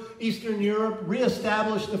over Eastern Europe,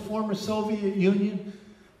 reestablish the former Soviet Union.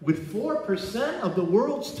 With 4% of the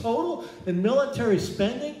world's total in military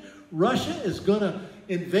spending, Russia is going to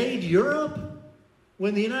invade Europe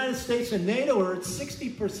when the United States and NATO are at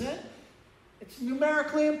 60%? It's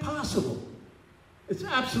numerically impossible. It's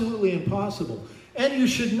absolutely impossible. And you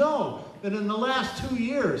should know that in the last 2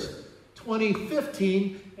 years,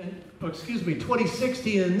 2016 and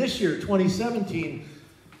this year, 2017,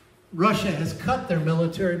 Russia has cut their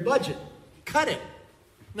military budget. Cut it,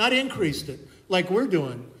 not increased it, like we're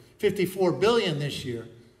doing, $54 billion this year,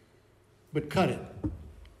 but cut it.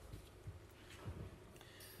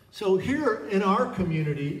 So here in our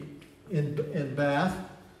community in Bath,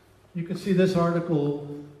 you can see this article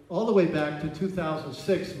all the way back to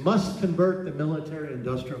 2006, must convert the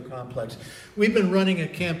military-industrial complex. We've been running a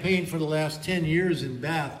campaign for the last 10 years in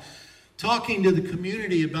Bath, talking to the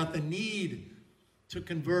community about the need to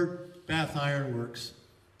convert Bath Iron Works,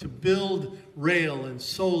 to build rail and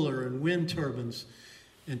solar and wind turbines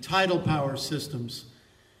and tidal power systems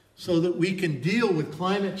so that we can deal with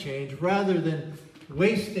climate change rather than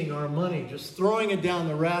wasting our money, just throwing it down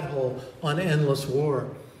the rat hole on endless war.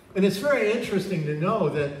 And it's very interesting to know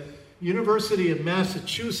that University of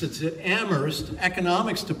Massachusetts at Amherst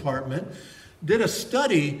Economics Department did a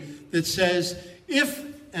study that says if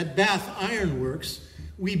at Bath Iron Works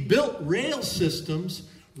we built rail systems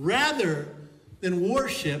rather than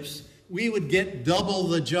warships, we would get double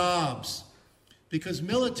the jobs. Because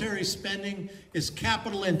military spending is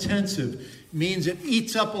capital intensive, means it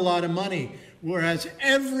eats up a lot of money. Whereas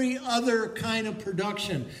every other kind of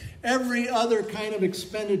production, every other kind of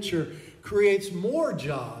expenditure creates more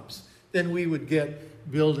jobs than we would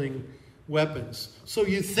get building weapons. So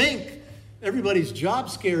you think everybody's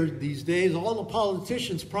job scared these days. All the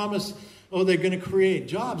politicians promise, oh, they're going to create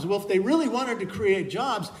jobs. Well, if they really wanted to create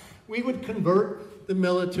jobs, we would convert the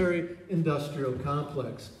military-industrial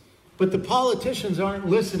complex. But the politicians aren't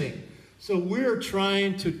listening. So we're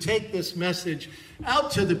trying to take this message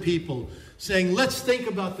out to the people, saying, let's think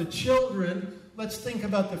about the children, let's think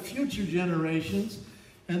about the future generations,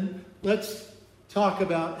 and let's talk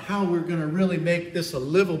about how we're going to really make this a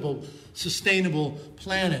livable, sustainable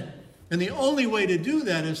planet. And the only way to do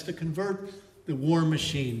that is to convert the war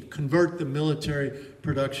machine, convert the military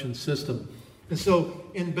production system. And so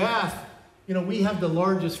in Bath, you know, we have the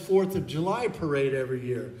largest 4th of July parade every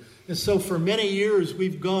year. And so for many years,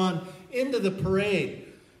 we've gone into the parade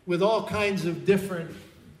with all kinds of different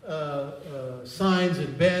signs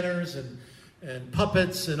and banners and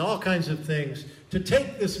puppets and all kinds of things to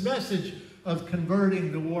take this message of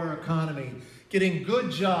converting the war economy, getting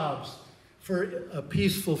good jobs for a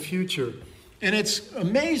peaceful future. And it's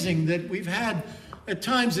amazing that we've had, at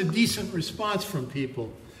times, a decent response from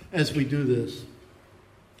people as we do this.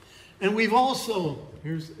 And we've also,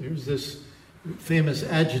 here's this famous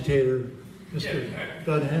agitator, Mr.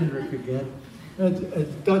 Dud Hendrick again. As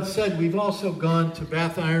Dud said, we've also gone to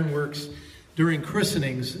Bath Iron Works during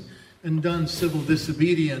christenings and done civil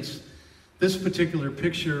disobedience. This particular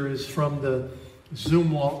picture is from the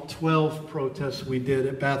Zumwalt 12 protests we did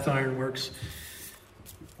at Bath Iron Works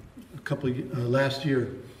last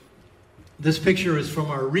year. This picture is from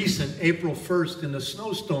our recent April 1st in the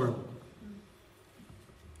snowstorm.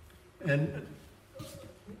 And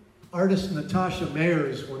artist Natasha Mayer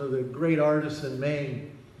is one of the great artists in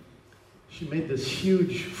Maine. She made this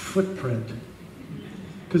huge footprint.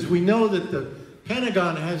 Because we know that the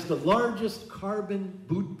Pentagon has the largest carbon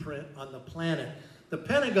boot print on the planet. The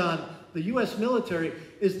Pentagon, the U.S. military,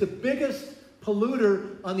 is the biggest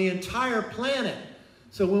polluter on the entire planet.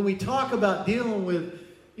 So when we talk about dealing with,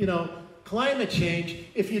 climate change,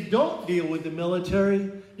 if you don't deal with the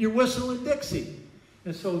military, you're whistling Dixie.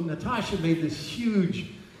 And so Natasha made this huge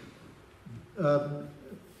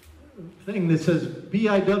thing that says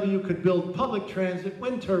BIW could build public transit,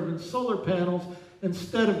 wind turbines, solar panels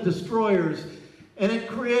instead of destroyers, and it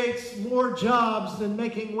creates more jobs than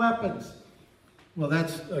making weapons. Well,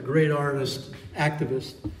 that's a great artist,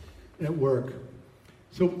 activist at work.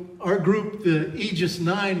 So our group, the Aegis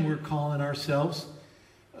 9, we're calling ourselves,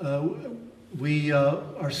 we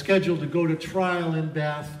are scheduled to go to trial in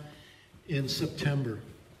Bath in September.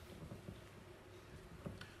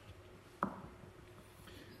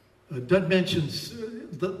 Doug mentions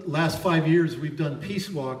the last 5 years we've done peace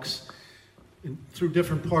walks through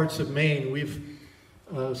different parts of Maine. We've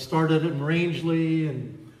started in Rangeley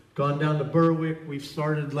and gone down to Berwick. We've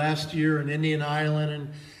started last year in Indian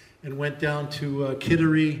Island and went down to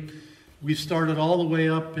Kittery. We've started all the way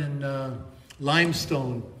up in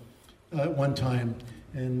Limestone at one time.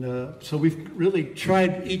 And so we've really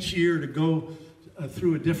tried each year to go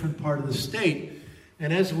through a different part of the state.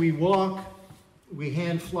 And as we walk, we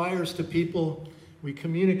hand flyers to people. We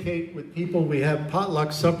communicate with people. We have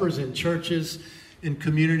potluck suppers in churches, in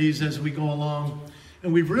communities as we go along.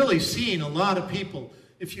 And we've really seen a lot of people.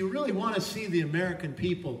 If you really want to see the American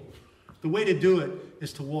people, the way to do it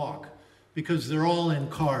is to walk, because they're all in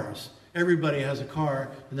cars. Everybody has a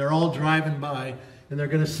car, and they're all driving by, and they're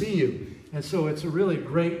going to see you. And so it's a really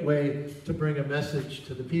great way to bring a message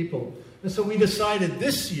to the people. And so we decided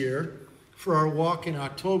this year, for our walk in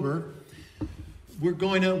October, we're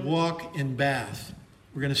going to walk in Bath.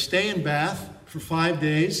 We're going to stay in Bath for 5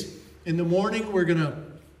 days. In the morning, we're going to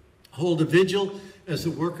hold a vigil as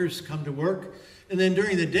the workers come to work. And then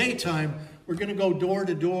during the daytime, we're going to go door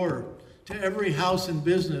to door to every house and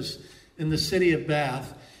business in the city of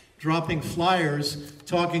Bath, dropping flyers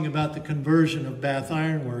talking about the conversion of Bath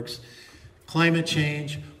Iron Works, climate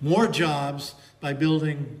change, more jobs by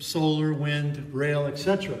building solar, wind, rail,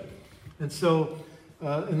 etc. And so,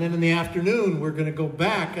 and then in the afternoon, we're going to go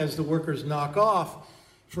back as the workers knock off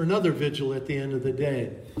for another vigil at the end of the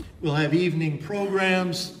day. We'll have evening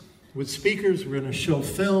programs with speakers. We're going to show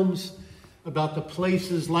films about the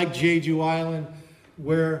places like Jeju Island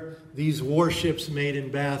where these warships made in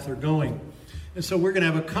Bath are going. And so we're going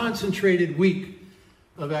to have a concentrated week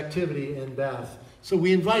of activity in Bath. So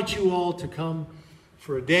we invite you all to come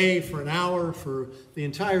for a day, for an hour, for the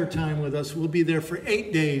entire time with us. We'll be there for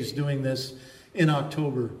 8 days doing this in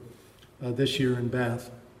October this year in Bath.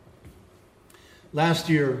 Last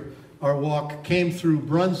year, our walk came through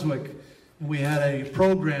Brunswick, and we had a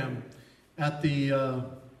program at the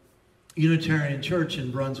Unitarian Church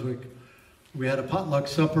in Brunswick. We had a potluck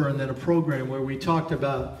supper and then a program where we talked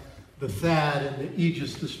about the THAAD and the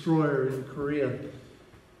Aegis destroyer in Korea.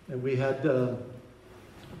 And we had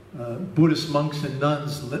Buddhist monks and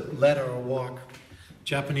nuns led our walk,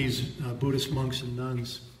 Japanese Buddhist monks and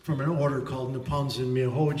nuns from an order called Nipponzan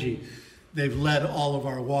Myohoji. They've led all of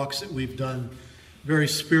our walks that we've done, very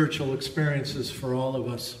spiritual experiences for all of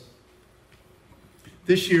us.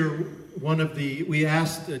 This year, we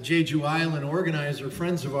asked a Jeju Island organizer,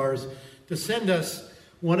 friends of ours, to send us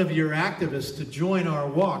one of your activists to join our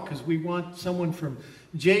walk, because we want someone from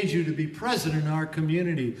Jeju to be present in our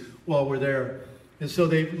community while we're there. And so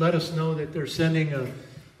they let us know that they're sending a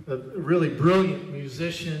really brilliant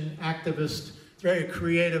musician, activist, very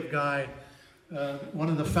creative guy, one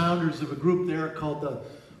of the founders of a group there called the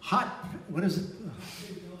Hot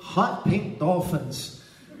Pink Dolphins,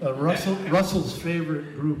 Russell's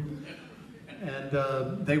favorite group.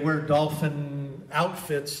 And they wear dolphin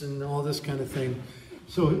outfits and all this kind of thing.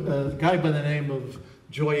 So a guy by the name of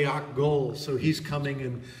Joyak Gol, so he's coming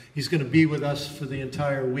and he's going to be with us for the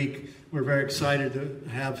entire week. We're very excited to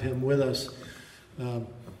have him with us.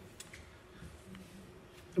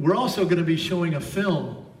 We're also going to be showing a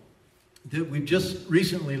film that we've just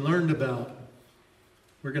recently learned about.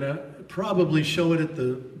 We're going to probably show it at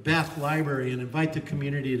the Bath Library and invite the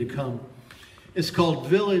community to come. It's called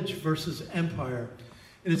Village versus Empire,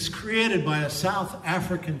 and it's created by a South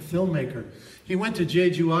African filmmaker. He went to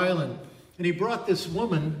Jeju Island, and he brought this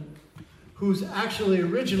woman who's actually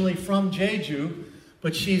originally from Jeju,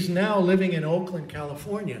 but she's now living in Oakland,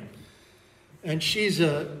 California. And she's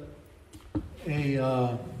what's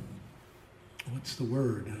the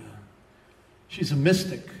word? She's a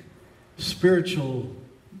mystic, spiritual,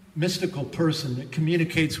 mystical person that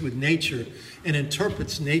communicates with nature and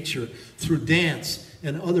interprets nature through dance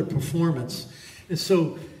and other performance. And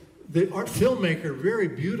so the art filmmaker very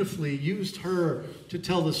beautifully used her to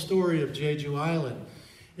tell the story of Jeju Island.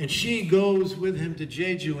 And she goes with him to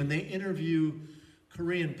Jeju, and they interview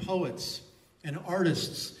Korean poets and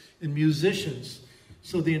artists and musicians.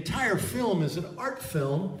 So the entire film is an art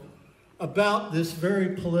film about this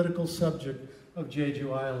very political subject of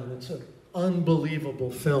Jeju Island. It's an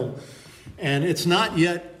unbelievable film. And it's not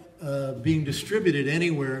yet being distributed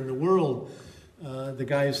anywhere in the world.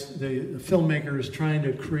 The filmmaker is trying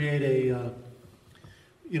to create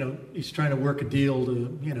he's trying to work a deal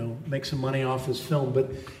to, make some money off his film,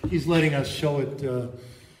 but he's letting us show it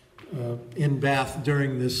in Bath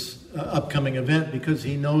during this upcoming event because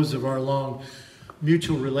he knows of our long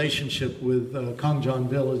mutual relationship with Kangjeon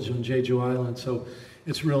Village on Jeju Island. So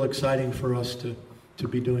it's real exciting for us to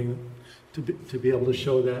be able to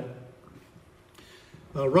show that.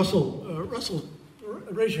 Russell,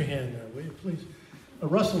 raise your hand there, will you please?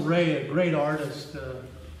 Russell Ray, a great artist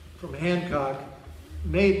from Hancock,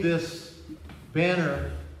 made this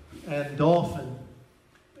banner and dolphin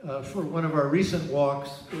for one of our recent walks.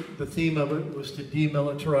 The theme of it was to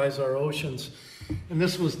demilitarize our oceans. And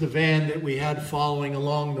this was the van that we had following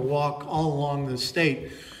along the walk all along the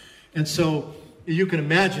state. And so you can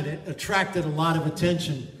imagine it attracted a lot of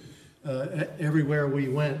attention everywhere we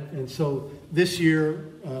went. And so this year,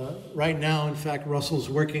 right now, in fact, Russell's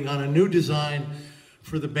working on a new design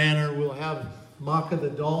for the banner. We'll have Maka the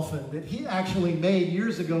dolphin that he actually made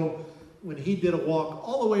years ago when he did a walk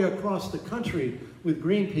all the way across the country with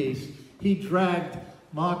Greenpeace. He dragged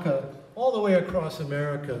Maka all the way across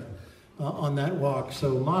America on that walk.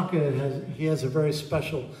 So Maka has a very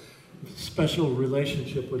special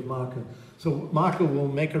relationship with Maka. So Maka will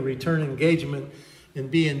make a return engagement and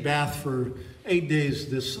be in Bath for 8 days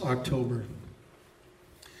this October.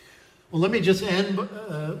 Well, let me just end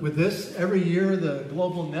with this. Every year, the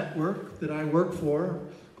global network that I work for,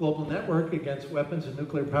 Global Network Against Weapons of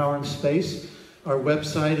Nuclear Power in Space, our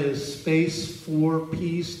website is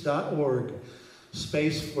spaceforpeace.org.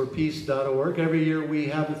 Spaceforpeace.org. Every year we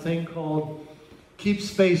have a thing called Keep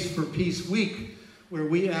Space for Peace Week, where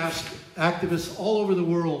we ask activists all over the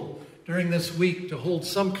world during this week to hold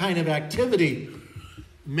some kind of activity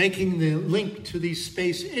making the link to these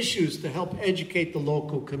space issues to help educate the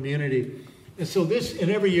local community. And so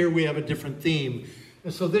every year we have a different theme.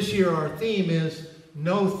 And so this year our theme is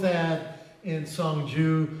no THAAD in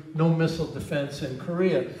Songju, no missile defense in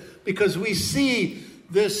Korea. Because we see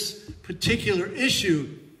this particular issue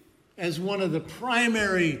as one of the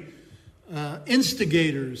primary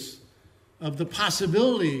instigators of the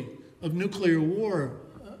possibility of nuclear war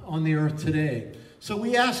on the earth today. So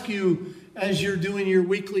we ask you, as you're doing your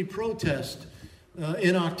weekly protest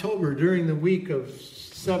in October, during the week of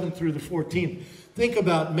 7th through the 14th, think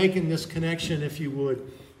about making this connection, if you would,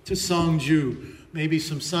 to Songju. Maybe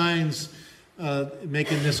some signs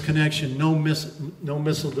making this connection, no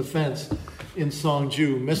missile defense in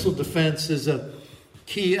Songju. Missile defense is a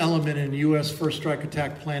key element in U.S. first strike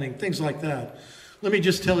attack planning, things like that. Let me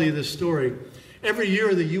just tell you this story. Every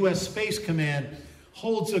year, the U.S. Space Command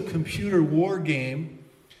holds a computer war game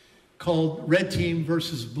called Red Team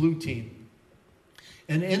versus Blue Team.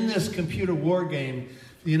 And in this computer war game,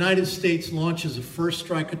 the United States launches a first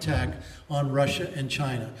strike attack on Russia and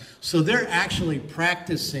China. So they're actually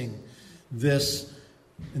practicing this,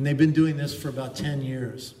 and they've been doing this for about 10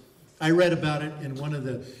 years. I read about it in one of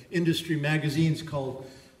the industry magazines called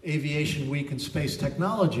Aviation Week and Space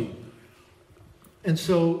Technology. And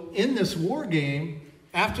so in this war game,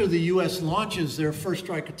 after the U.S. launches their first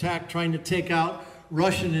strike attack trying to take out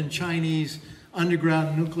Russian and Chinese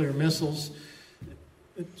underground nuclear missiles,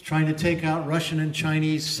 trying to take out Russian and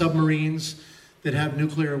Chinese submarines that have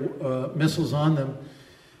nuclear missiles on them,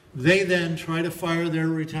 they then try to fire their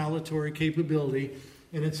retaliatory capability.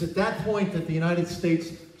 And it's at that point that the United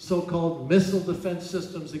States' so-called missile defense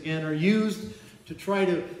systems, again, are used to try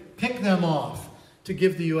to pick them off to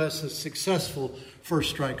give the U.S. a successful first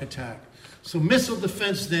strike attack. So missile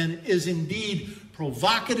defense then is indeed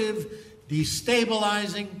provocative,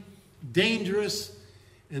 destabilizing, dangerous,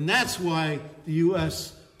 and that's why the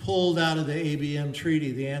U.S. pulled out of the ABM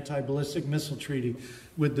treaty, the anti-ballistic missile treaty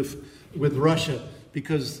with Russia,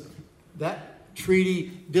 because that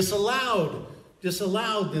treaty disallowed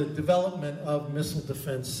the development of missile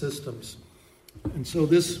defense systems. And so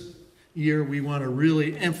this year we want to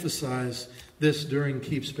really emphasize this during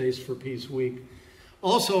Keep Space for Peace Week.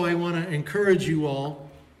 Also, I want to encourage you all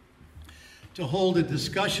to hold a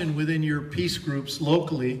discussion within your peace groups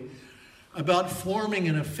locally about forming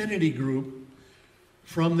an affinity group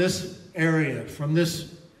from this area, from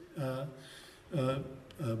this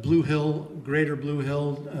Blue Hill, greater Blue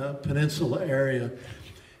Hill Peninsula area.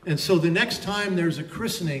 And so the next time there's a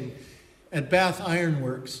christening at Bath Iron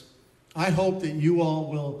Works, I hope that you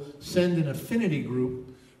all will send an affinity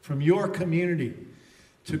group from your community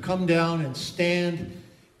to come down and stand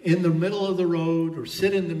in the middle of the road or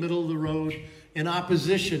sit in the middle of the road in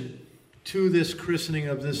opposition to this christening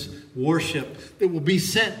of this warship that will be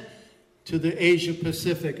sent to the Asia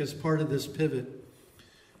Pacific as part of this pivot.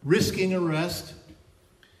 Risking arrest,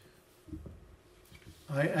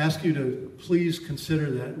 I ask you to please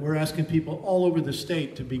consider that. We're asking people all over the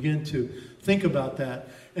state to begin to think about that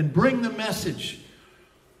and bring the message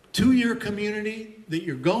to your community that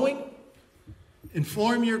you're going.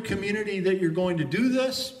 Inform your community that you're going to do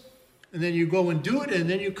this, and then you go and do it, and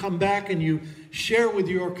then you come back and you share with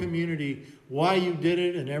your community why you did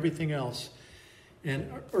it and everything else.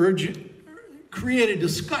 And create a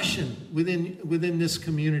discussion within this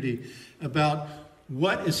community about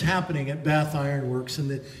what is happening at Bath Iron Works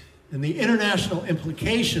and the international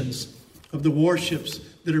implications of the warships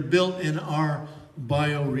that are built in our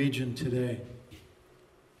bioregion today.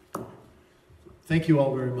 Thank you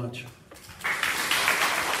all very much.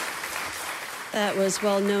 That was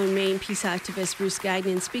well-known Maine peace activist Bruce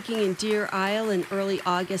Gagnon speaking in Deer Isle in early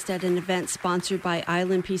August at an event sponsored by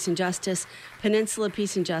Island Peace and Justice, Peninsula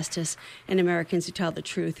Peace and Justice, and Americans Who Tell the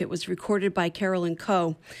Truth. It was recorded by Carolyn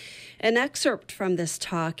Coe. An excerpt from this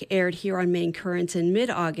talk aired here on Maine Currents in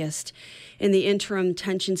mid-August. In the interim,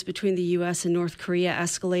 tensions between the U.S. and North Korea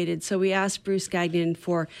escalated, so we asked Bruce Gagnon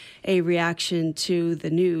for a reaction to the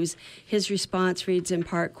news. His response reads in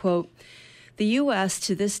part, quote, "The U.S.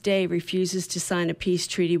 to this day refuses to sign a peace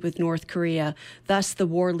treaty with North Korea. Thus, the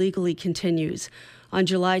war legally continues. On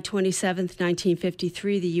July 27,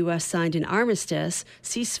 1953, the U.S. signed an armistice,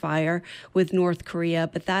 ceasefire, with North Korea,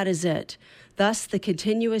 but that is it. Thus, the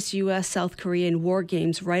continuous U.S.-South Korean war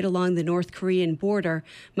games right along the North Korean border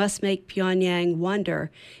must make Pyongyang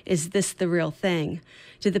wonder, is this the real thing?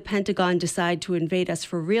 Did the Pentagon decide to invade us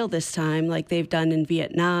for real this time, like they've done in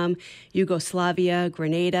Vietnam, Yugoslavia,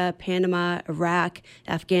 Grenada, Panama, Iraq,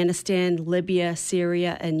 Afghanistan, Libya,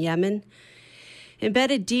 Syria, and Yemen?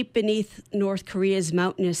 Embedded deep beneath North Korea's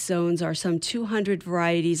mountainous zones are some 200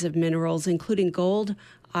 varieties of minerals, including gold,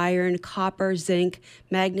 iron, copper, zinc,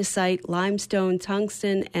 magnesite, limestone,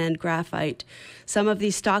 tungsten, and graphite. Some of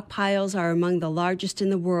these stockpiles are among the largest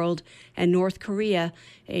in the world, and North Korea,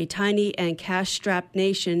 a tiny and cash-strapped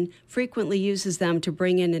nation, frequently uses them to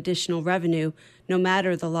bring in additional revenue, no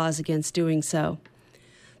matter the laws against doing so.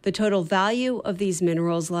 The total value of these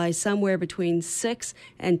minerals lies somewhere between $6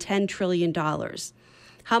 and $10 trillion.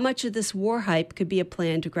 How much of this war hype could be a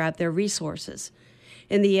plan to grab their resources?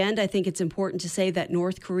 In the end, I think it's important to say that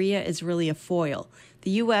North Korea is really a foil.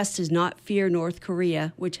 The U.S. does not fear North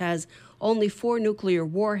Korea, which has only 4 nuclear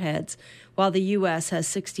warheads, while the U.S. has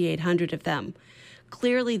 6,800 of them.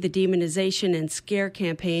 Clearly, the demonization and scare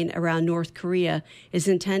campaign around North Korea is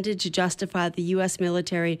intended to justify the U.S.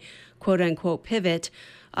 military, quote-unquote, pivot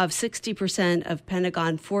of 60% of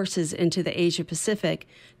Pentagon forces into the Asia Pacific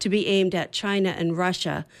to be aimed at China and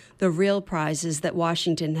Russia, the real prizes that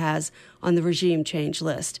Washington has on the regime change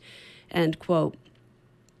list, end quote.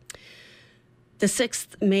 The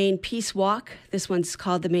 6th Maine Peace Walk, this one's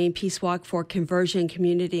called the Maine Peace Walk for Conversion,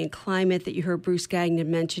 Community, and Climate that you heard Bruce Gagnon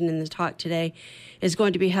mention in the talk today, is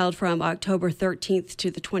going to be held from October 13th to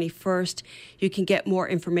the 21st. You can get more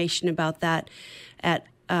information about that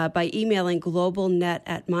by emailing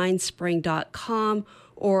globalnet@mindspring.com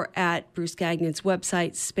or at Bruce Gagnon's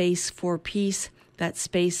website, Space for Peace. That's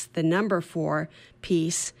space, the number 4,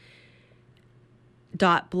 peace,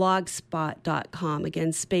 .blogspot.com.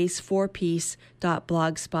 Again,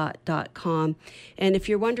 space4peace.blogspot.com. And if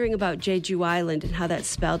you're wondering about Jeju Island and how that's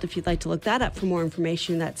spelled, if you'd like to look that up for more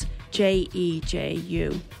information, that's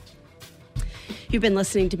Jeju. You've been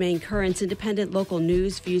listening to Maine Currents, independent local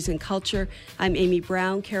news, views, and culture. I'm Amy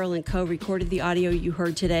Brown. Carolyn Coe recorded the audio you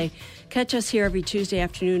heard today. Catch us here every Tuesday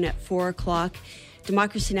afternoon at 4 o'clock.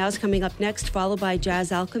 Democracy Now! Is coming up next, followed by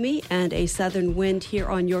Jazz Alchemy and A Southern Wind here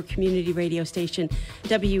on your community radio station,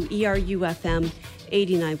 WERU-FM,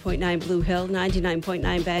 89.9 Blue Hill,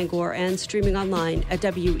 99.9 Bangor, and streaming online at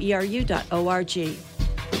WERU.org.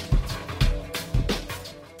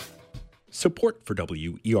 Support for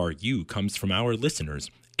WERU comes from our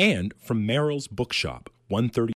listeners and from Merrill's Bookshop, 130